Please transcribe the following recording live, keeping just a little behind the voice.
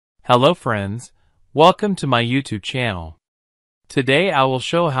Hello friends, welcome to my YouTube channel. Today I will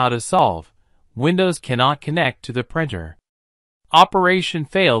show how to solve Windows cannot connect to the printer. Operation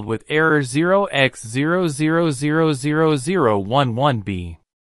failed with error 0x0000011b.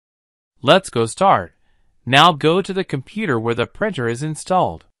 Let's go start. Now go to the computer where the printer is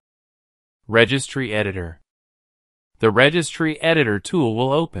installed. Registry Editor. The Registry Editor tool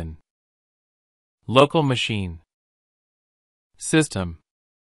will open. Local machine. System.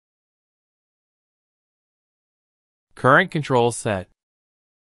 CurrentControlSet.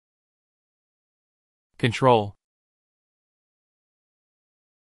 Control.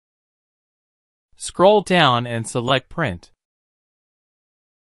 Scroll down and select Print.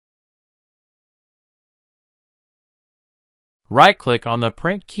 Right-click on the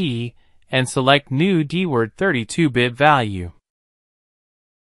Print key and select New DWORD 32-bit value.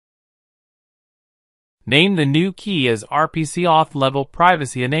 Name the new key as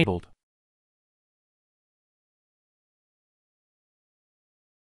RpcAuthnLevelPrivacyEnabled.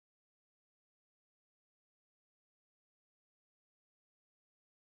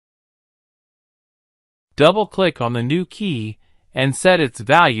 Double-click on the new key and set its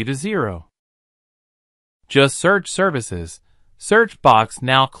value to 0. Just search Services. Search box,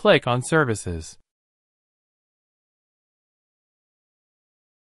 now click on Services.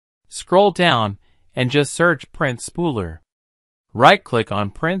 Scroll down and just search Print Spooler. Right-click on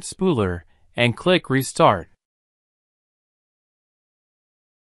Print Spooler and click Restart.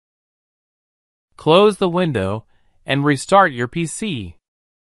 Close the window and restart your PC.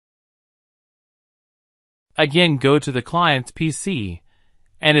 Again, go to the client's PC,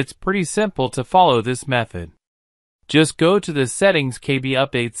 and it's pretty simple to follow this method. Just go to the Settings KB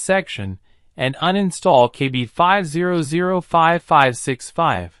Updates section and uninstall KB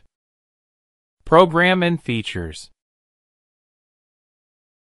 5005565. Program and Features.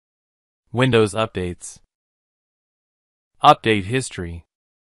 Windows Updates. Update History.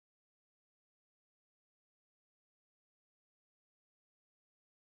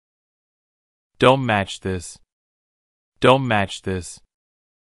 Don't match this. Don't match this.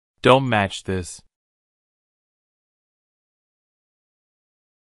 Don't match this.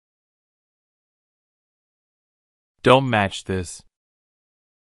 Don't match this.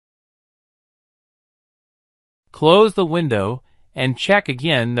 Close the window and check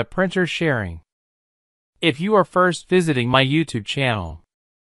again the printer sharing. If you are first visiting my YouTube channel,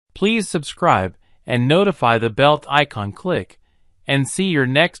 please subscribe and notify the bell icon. Click and see your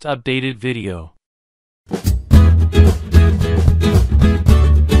next updated video.